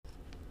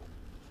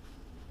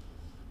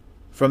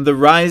From the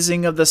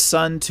rising of the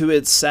sun to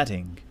its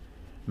setting,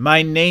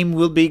 my name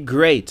will be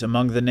great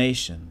among the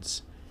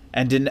nations,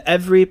 and in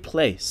every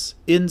place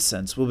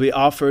incense will be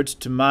offered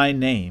to my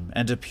name,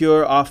 and a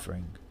pure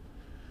offering.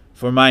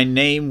 For my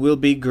name will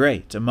be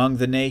great among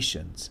the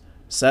nations,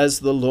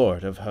 says the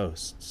Lord of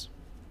hosts.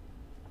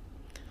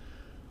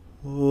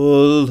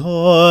 O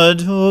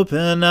Lord,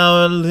 open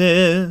our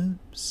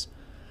lips,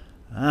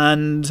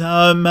 and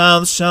our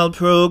mouths shall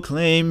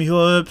proclaim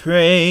your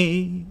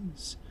praise.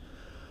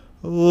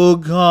 O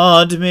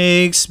God,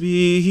 make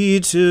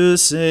speed to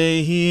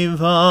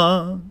save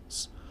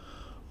us.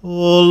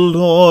 O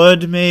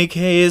Lord, make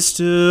haste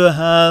to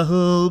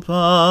help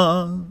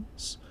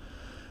us.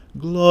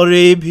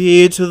 Glory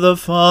be to the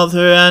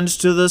Father, and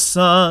to the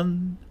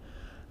Son,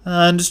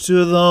 and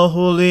to the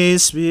Holy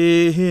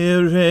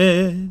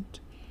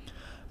Spirit,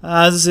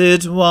 as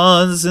it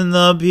was in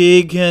the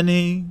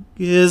beginning,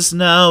 is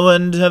now,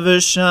 and ever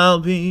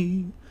shall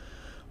be,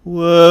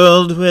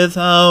 world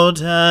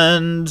without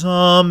end.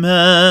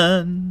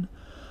 Amen.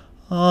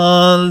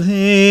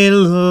 Alleluia.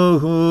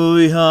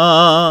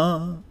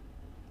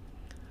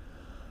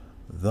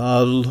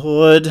 The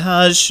Lord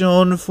has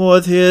shown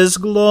forth his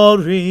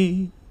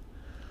glory.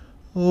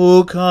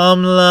 O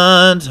come,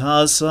 let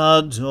us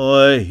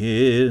adore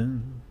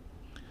him.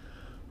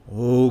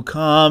 O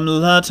come,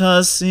 let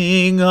us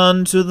sing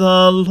unto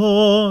the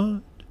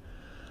Lord.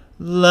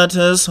 Let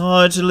us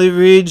heartily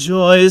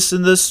rejoice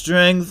in the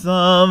strength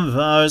of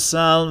our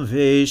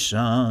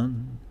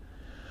salvation.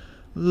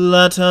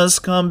 Let us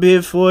come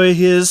before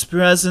his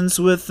presence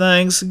with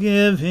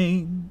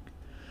thanksgiving,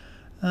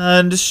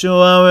 and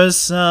show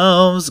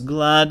ourselves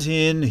glad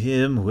in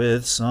him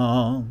with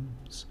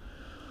psalms.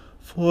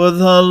 For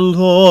the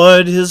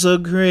Lord is a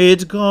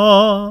great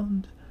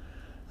God,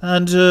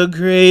 and a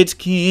great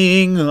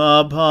King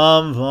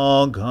above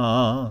all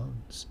gods.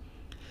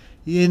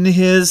 In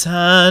his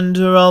hand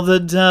are all the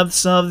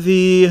depths of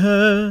the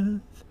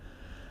earth,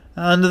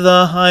 and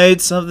the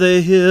heights of the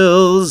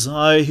hills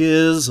are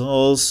his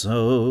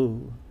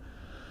also.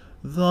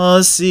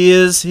 The sea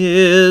is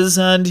his,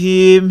 and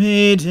he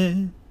made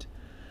it,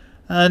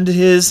 and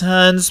his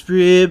hands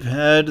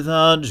prepared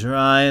the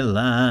dry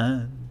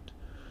land.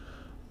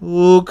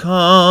 O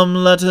come,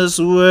 let us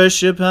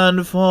worship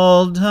and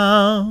fall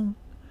down,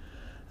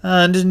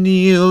 and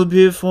kneel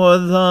before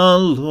the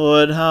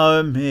Lord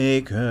our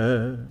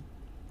Maker.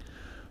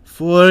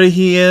 For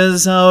he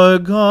is our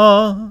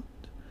God,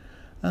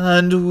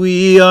 and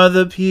we are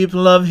the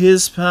people of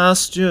his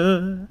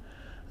pasture,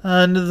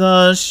 and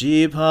the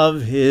sheep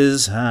of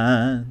his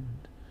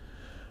hand.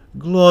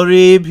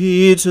 Glory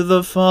be to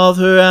the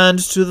Father, and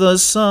to the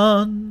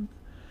Son,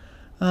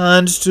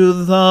 and to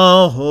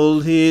the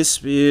Holy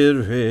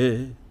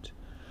Spirit,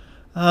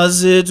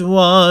 as it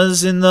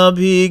was in the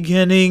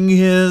beginning,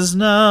 is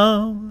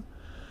now,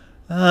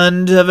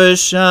 and ever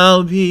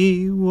shall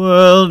be,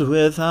 world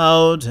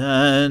without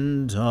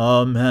end.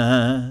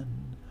 Amen.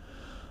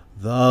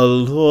 The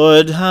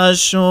Lord has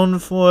shown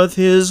forth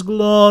his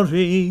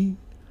glory.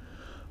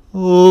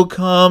 O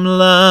come,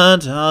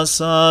 let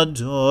us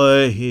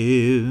adore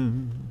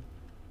him.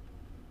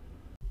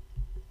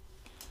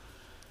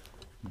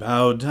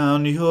 Bow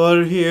down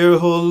your ear,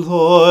 O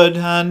Lord,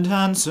 and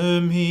answer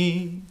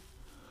me,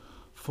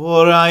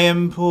 for I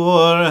am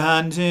poor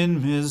and in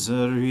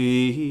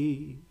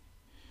misery.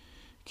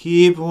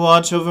 Keep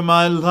watch over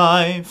my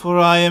life, for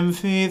I am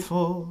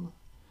faithful.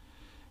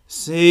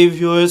 Save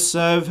your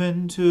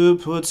servant who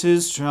puts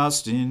his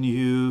trust in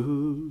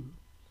you.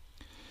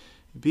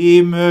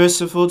 Be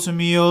merciful to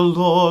me, O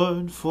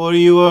Lord, for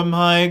you are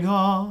my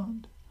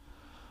God.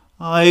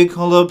 I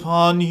call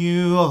upon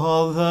you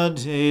all the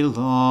day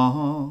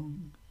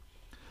long.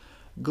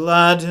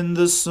 Gladden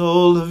the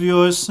soul of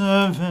your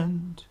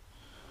servant,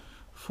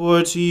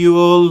 for to you,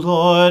 O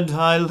Lord,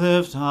 I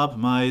lift up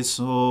my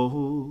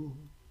soul.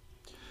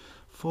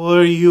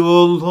 For you,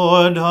 O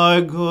Lord, are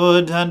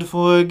good and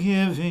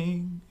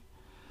forgiving,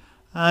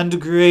 and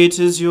great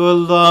is your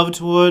love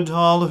toward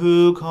all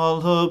who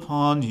call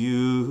upon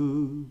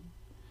you.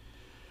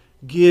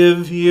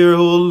 Give ear,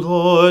 O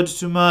Lord,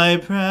 to my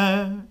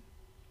prayer,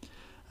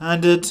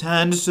 and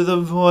attend to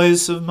the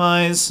voice of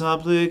my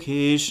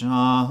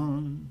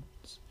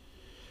supplications.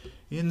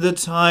 In the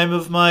time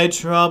of my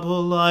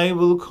trouble I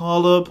will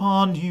call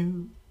upon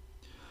you,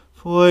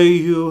 for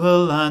you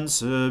will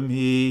answer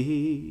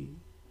me.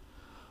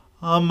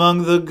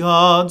 Among the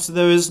gods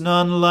there is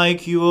none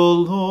like you, O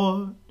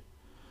Lord,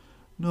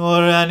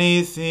 nor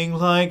anything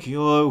like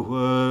your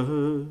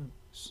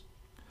works.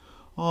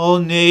 All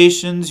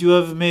nations you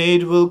have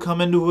made will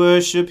come and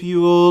worship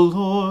you, O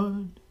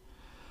Lord,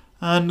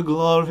 and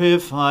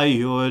glorify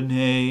your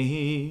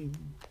name.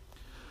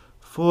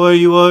 For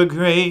you are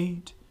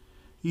great,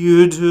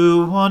 you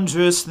do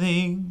wondrous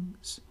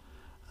things,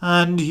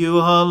 and you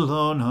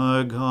alone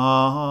are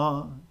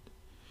God.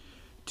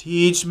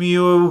 Teach me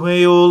your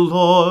way, O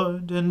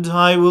Lord, and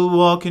I will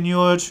walk in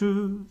your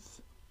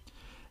truth.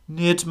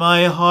 Knit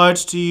my heart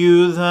to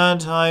you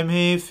that I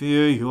may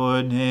fear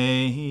your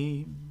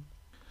name.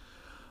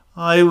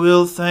 I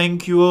will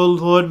thank you, O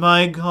Lord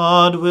my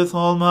God, with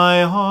all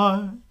my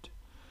heart,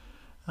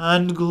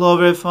 and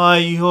glorify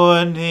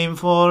your name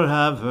forevermore.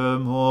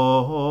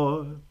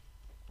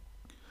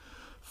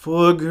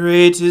 For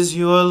great is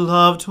your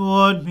love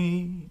toward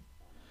me.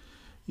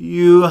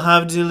 You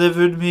have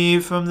delivered me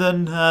from the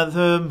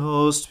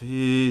nethermost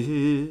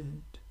pit.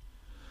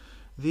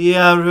 The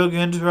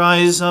arrogant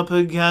rise up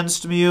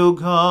against me, O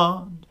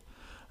God,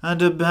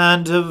 and a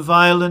band of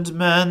violent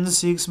men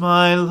seeks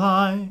my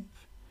life.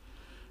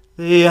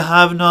 They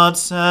have not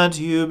set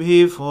you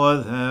before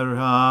their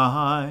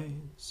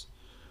eyes.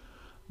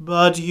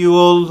 But you,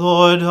 O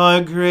Lord,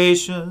 are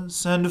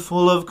gracious and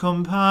full of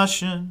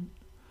compassion,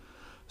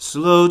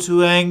 slow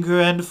to anger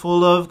and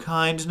full of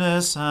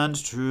kindness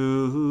and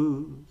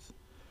truth.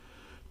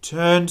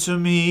 Turn to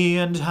me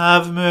and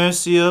have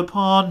mercy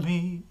upon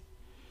me.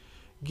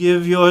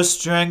 Give your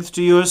strength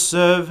to your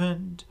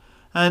servant,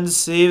 and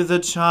save the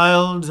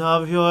child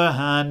of your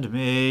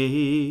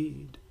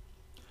handmaid.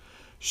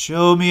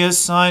 Show me a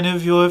sign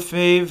of your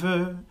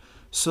favor,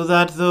 so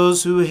that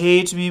those who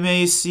hate me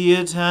may see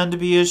it and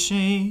be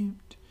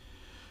ashamed.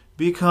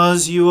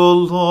 Because you, O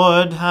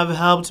Lord, have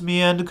helped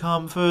me and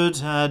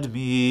comforted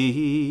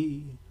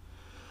me.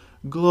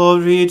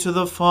 Glory to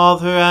the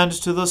Father, and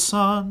to the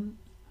Son,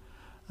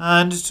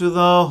 and to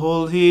the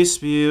Holy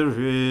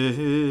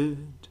Spirit,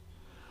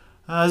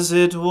 as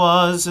it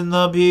was in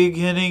the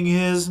beginning,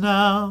 is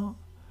now,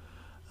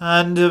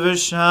 and ever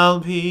shall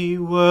be,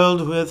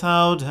 world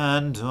without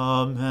end.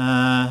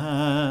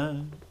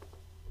 Amen.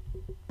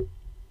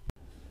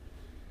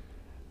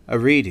 A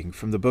reading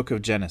from the book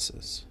of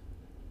Genesis.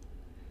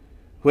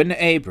 When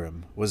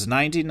Abram was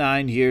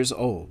 99 years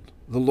old,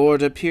 the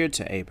Lord appeared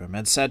to Abram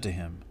and said to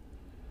him,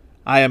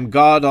 I am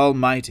God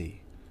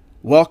Almighty.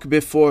 Walk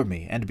before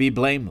me and be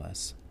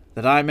blameless,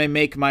 that I may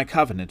make my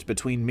covenant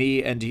between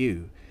me and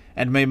you,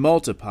 and may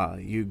multiply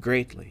you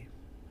greatly.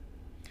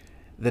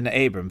 Then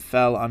Abram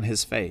fell on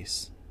his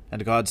face,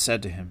 and God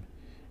said to him,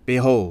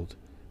 Behold,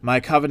 my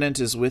covenant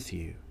is with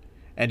you,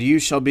 and you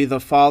shall be the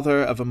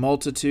father of a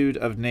multitude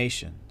of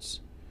nations.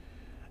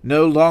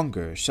 No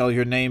longer shall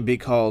your name be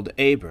called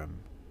Abram,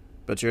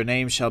 but your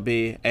name shall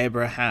be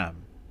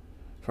Abraham,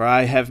 for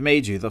I have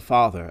made you the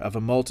father of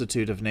a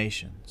multitude of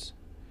nations.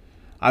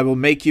 I will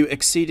make you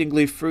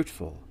exceedingly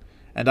fruitful,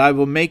 and I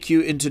will make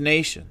you into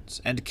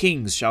nations, and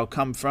kings shall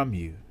come from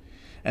you.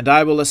 And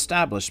I will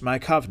establish my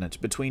covenant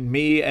between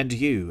me and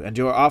you and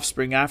your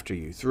offspring after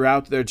you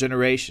throughout their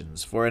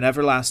generations for an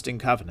everlasting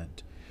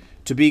covenant,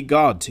 to be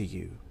God to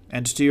you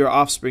and to your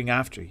offspring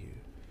after you.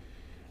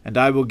 And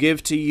I will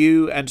give to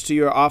you and to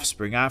your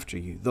offspring after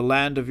you the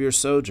land of your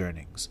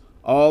sojournings,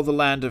 all the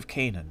land of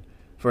Canaan,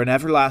 for an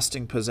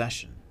everlasting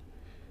possession,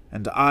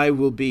 and I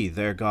will be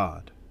their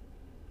God.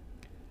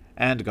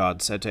 And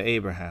God said to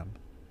Abraham,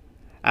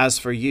 As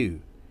for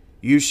you,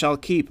 you shall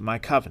keep my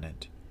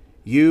covenant,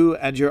 you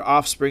and your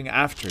offspring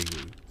after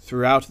you,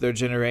 throughout their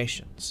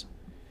generations.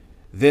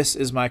 This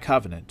is my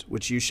covenant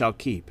which you shall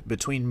keep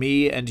between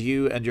me and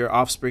you and your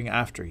offspring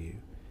after you.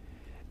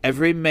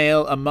 Every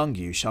male among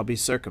you shall be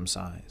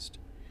circumcised.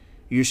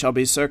 You shall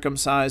be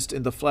circumcised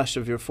in the flesh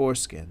of your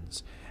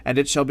foreskins, and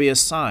it shall be a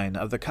sign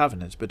of the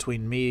covenant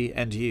between me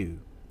and you.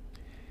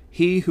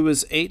 He who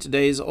is 8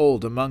 days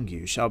old among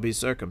you shall be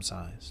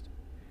circumcised.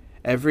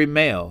 Every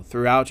male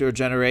throughout your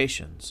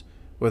generations,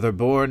 whether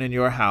born in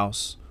your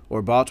house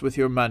or bought with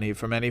your money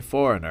from any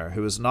foreigner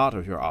who is not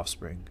of your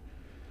offspring,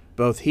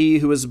 both he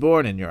who is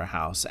born in your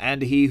house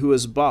and he who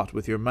is bought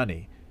with your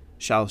money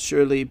shall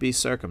surely be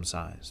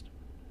circumcised.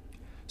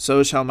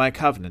 So shall my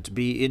covenant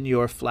be in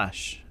your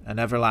flesh, an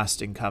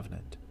everlasting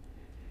covenant.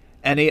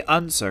 Any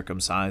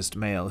uncircumcised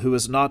male who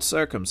is not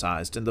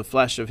circumcised in the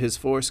flesh of his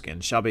foreskin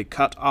shall be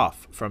cut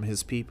off from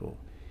his people.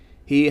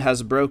 He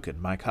has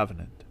broken my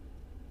covenant.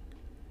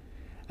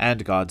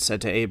 And God said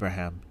to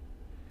Abraham,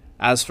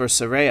 As for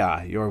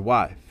Sarai, your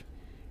wife,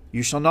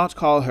 you shall not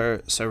call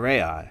her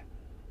Sarai,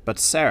 but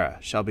Sarah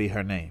shall be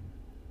her name.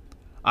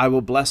 I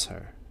will bless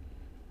her,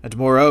 and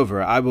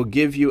moreover I will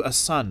give you a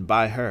son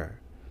by her.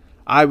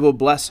 I will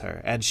bless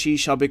her, and she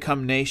shall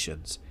become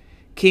nations.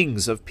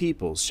 Kings of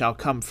peoples shall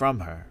come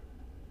from her.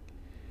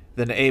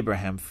 Then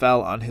Abraham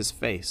fell on his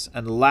face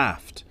and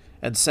laughed,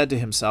 and said to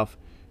himself,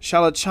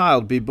 Shall a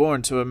child be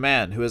born to a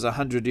man who is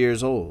 100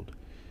 years old?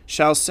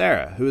 Shall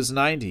Sarah, who is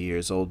 90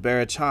 years old, bear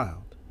a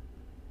child?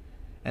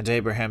 And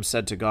Abraham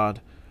said to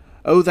God,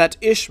 Oh, that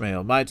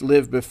Ishmael might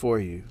live before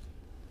you.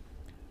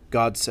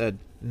 God said,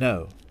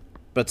 No,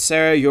 but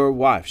Sarah your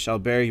wife shall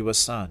bear you a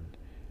son,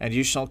 and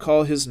you shall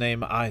call his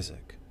name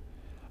Isaac.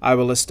 I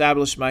will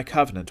establish my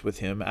covenant with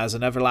him as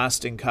an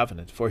everlasting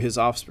covenant for his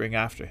offspring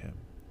after him.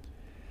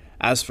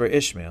 As for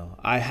Ishmael,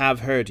 I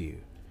have heard you.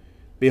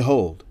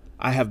 Behold,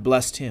 I have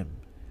blessed him,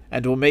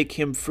 and will make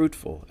him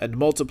fruitful, and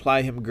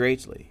multiply him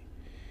greatly.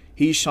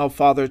 He shall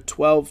father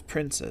 12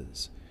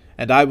 princes,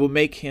 and I will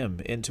make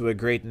him into a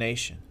great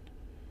nation.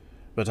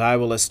 But I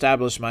will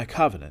establish my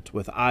covenant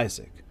with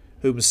Isaac,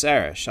 whom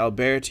Sarah shall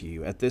bear to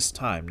you at this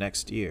time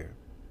next year.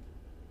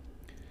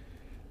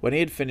 When he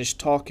had finished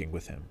talking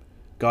with him,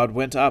 God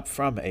went up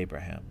from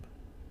Abraham.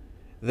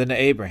 Then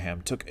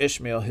Abraham took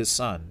Ishmael his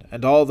son,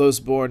 and all those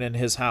born in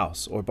his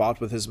house, or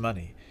bought with his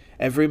money,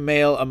 every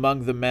male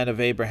among the men of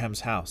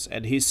Abraham's house,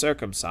 and he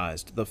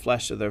circumcised the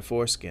flesh of their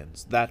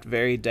foreskins that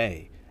very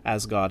day,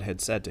 as God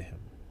had said to him.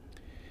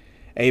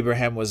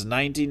 Abraham was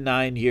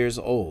 99 years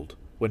old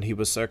when he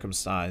was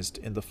circumcised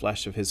in the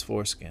flesh of his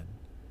foreskin.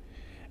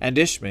 And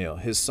Ishmael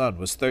his son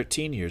was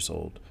 13 years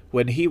old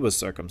when he was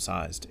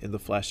circumcised in the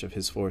flesh of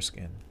his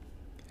foreskin.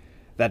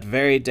 That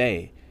very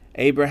day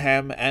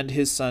Abraham and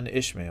his son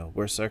Ishmael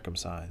were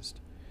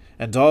circumcised,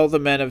 and all the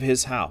men of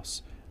his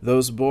house,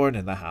 those born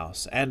in the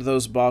house, and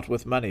those bought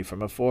with money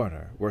from a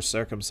foreigner, were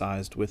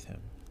circumcised with him.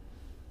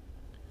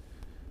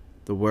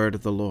 The word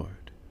of the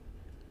Lord.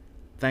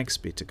 Thanks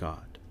be to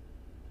God.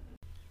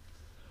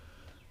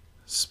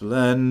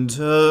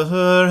 Splendor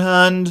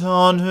and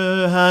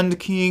honor and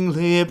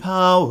kingly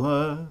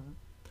power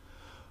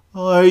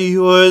are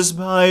yours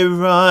by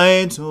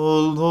right, O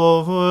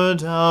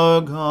Lord our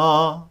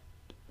God.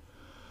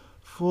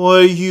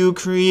 For you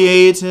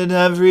created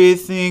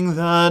everything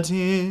that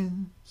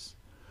is,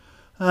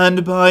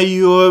 and by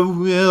your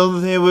will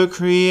they were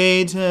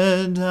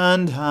created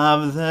and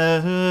have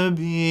their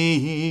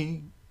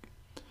being.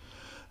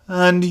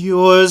 And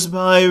yours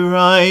by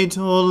right,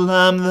 O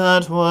Lamb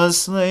that was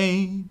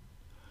slain,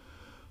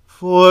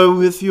 for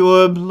with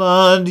your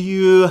blood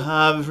you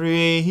have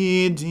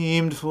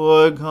redeemed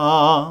for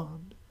God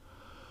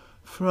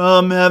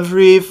from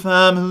every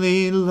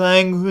family,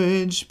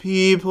 language,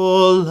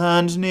 people,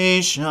 and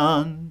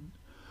nation,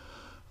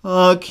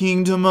 a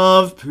kingdom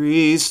of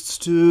priests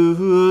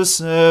to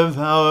serve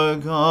our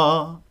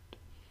God.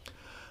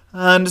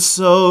 And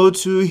so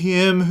to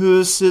him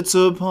who sits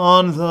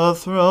upon the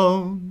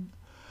throne,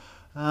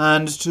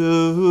 and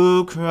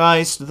to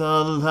Christ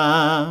the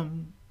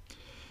Lamb,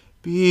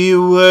 be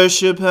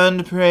worship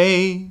and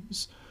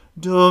praise,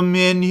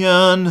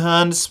 dominion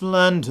and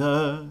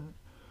splendor,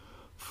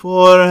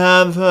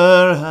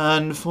 forever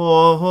and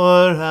forevermore.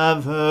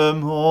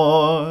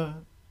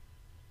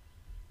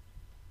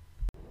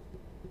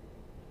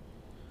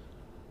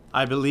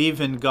 I believe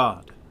in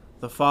God,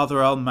 the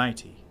Father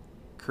Almighty,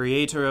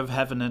 creator of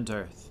heaven and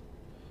earth.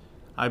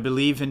 I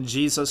believe in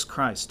Jesus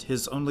Christ,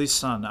 his only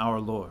Son, our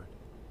Lord.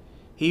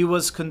 He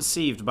was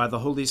conceived by the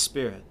Holy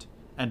Spirit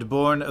and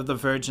born of the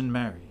Virgin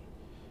Mary.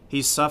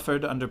 He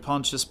suffered under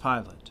Pontius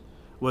Pilate,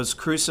 was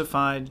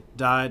crucified,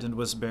 died, and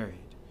was buried.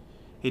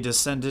 He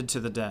descended to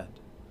the dead.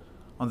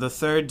 On the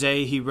third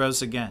day he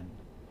rose again.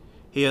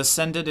 He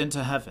ascended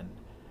into heaven,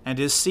 and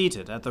is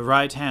seated at the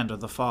right hand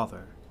of the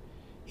Father.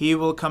 He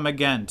will come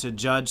again to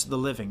judge the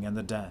living and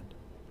the dead.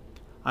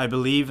 I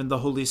believe in the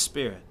Holy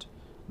Spirit,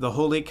 the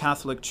Holy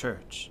Catholic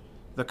Church,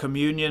 the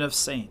communion of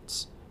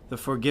saints, the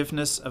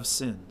forgiveness of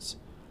sins,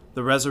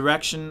 the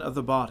resurrection of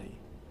the body,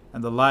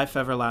 and the life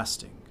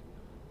everlasting.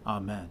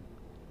 Amen.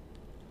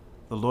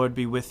 The Lord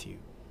be with you.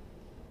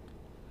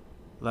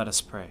 Let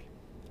us pray.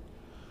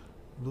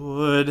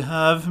 Lord,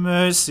 have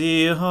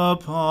mercy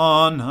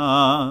upon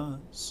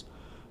us.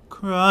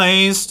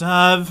 Christ,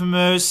 have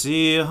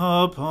mercy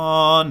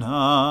upon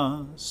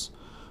us.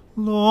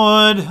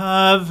 Lord,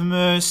 have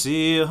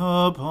mercy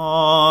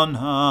upon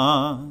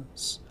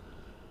us.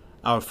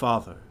 Our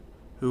Father,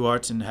 who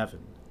art in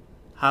heaven,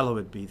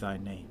 hallowed be thy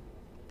name.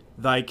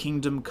 Thy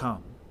kingdom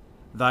come,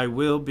 thy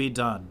will be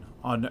done,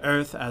 on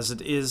earth as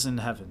it is in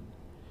heaven.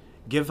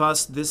 Give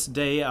us this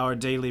day our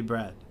daily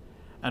bread,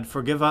 and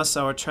forgive us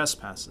our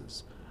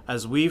trespasses,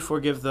 as we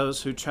forgive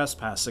those who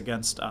trespass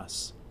against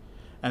us.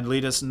 And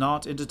lead us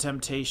not into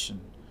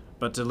temptation,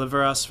 but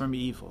deliver us from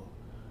evil.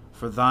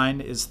 For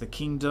thine is the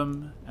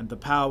kingdom, and the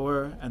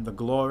power, and the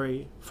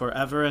glory,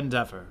 forever and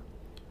ever.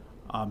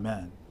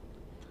 Amen.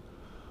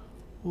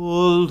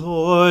 O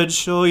Lord,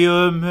 show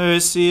your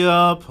mercy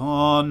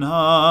upon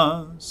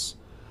us,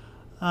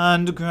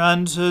 and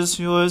grant us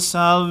your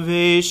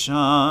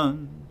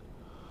salvation.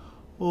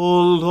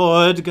 O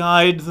Lord,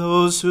 guide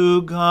those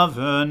who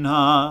govern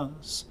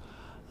us,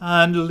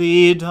 and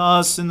lead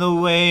us in the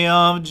way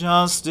of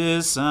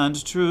justice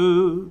and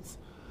truth.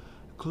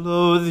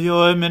 Clothe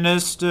your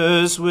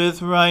ministers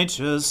with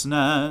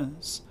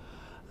righteousness,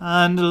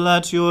 and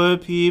let your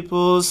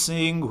people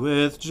sing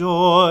with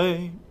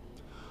joy.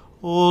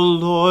 O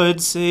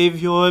Lord,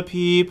 save your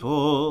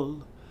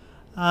people,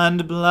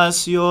 and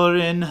bless your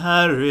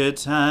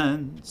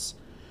inheritance.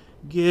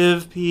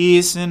 Give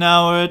peace in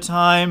our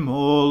time,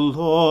 O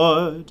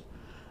Lord,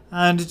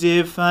 and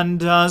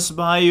defend us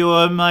by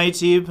your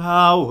mighty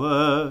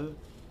power.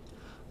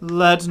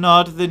 Let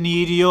not the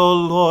needy, O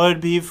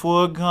Lord, be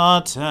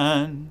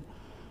forgotten,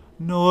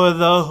 nor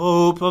the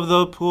hope of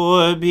the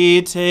poor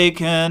be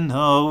taken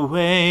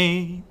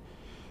away.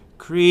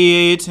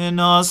 Create in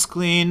us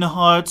clean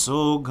hearts,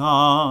 O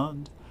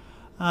God,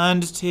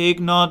 and take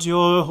not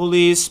your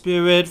Holy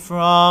Spirit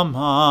from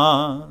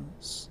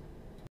us.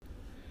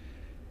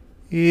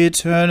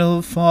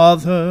 Eternal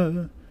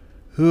Father,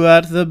 who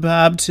at the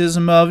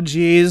baptism of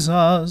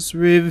Jesus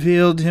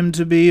revealed him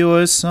to be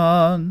your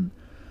Son,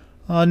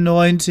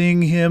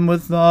 anointing him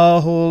with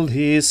the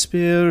Holy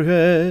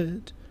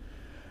Spirit,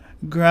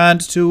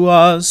 grant to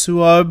us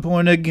who are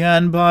born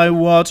again by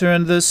water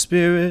and the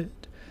Spirit,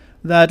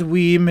 that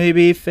we may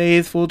be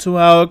faithful to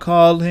our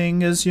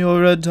calling as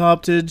your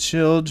adopted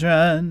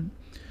children.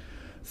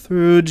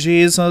 Through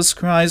Jesus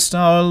Christ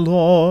our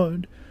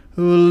Lord,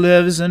 who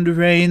lives and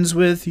reigns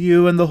with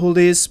you and the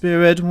Holy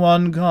Spirit,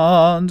 one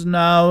God,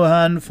 now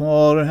and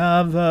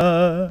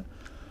forever.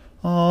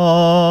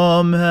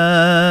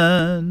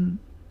 Amen.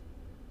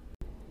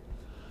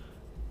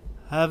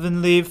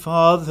 Heavenly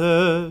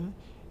Father,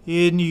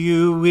 in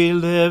you we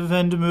live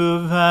and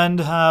move and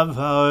have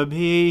our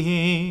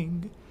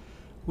being.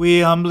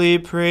 We humbly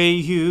pray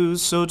you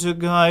so to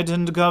guide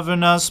and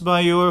govern us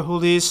by your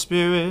Holy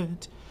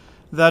Spirit,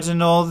 that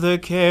in all the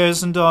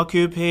cares and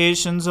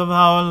occupations of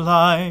our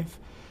life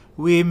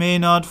we may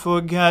not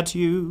forget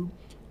you,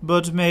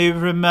 but may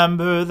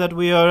remember that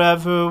we are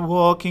ever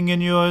walking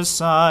in your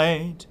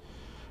sight.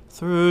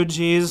 Through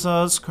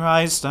Jesus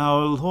Christ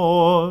our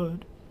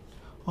Lord.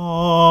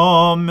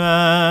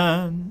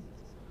 Amen.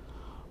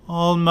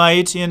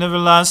 Almighty and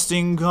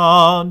everlasting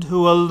God,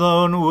 who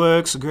alone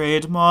works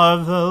great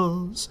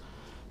marvels,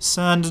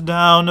 send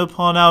down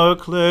upon our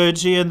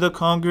clergy and the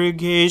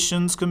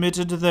congregations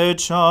committed to their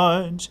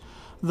charge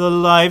the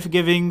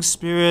life-giving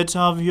Spirit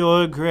of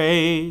your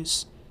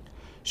grace.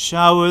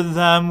 Shower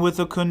them with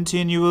the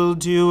continual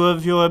dew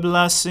of your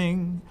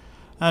blessing,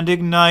 and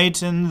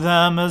ignite in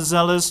them a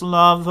zealous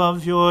love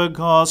of your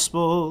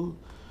gospel.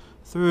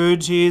 Through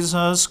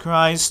Jesus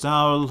Christ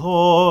our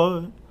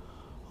Lord.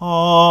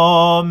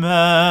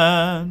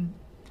 Amen.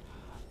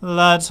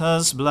 Let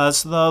us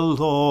bless the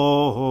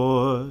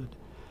Lord.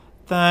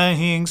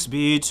 Thanks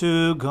be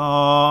to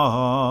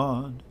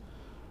God.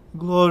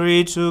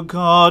 Glory to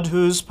God,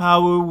 whose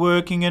power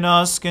working in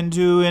us can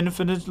do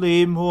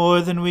infinitely more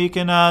than we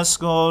can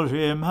ask or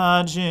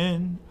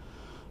imagine.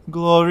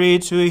 Glory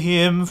to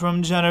him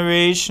from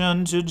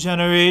generation to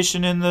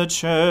generation in the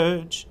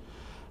church,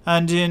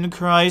 and in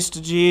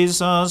Christ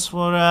Jesus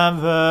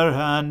forever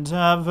and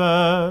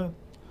ever.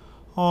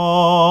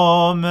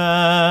 Amen.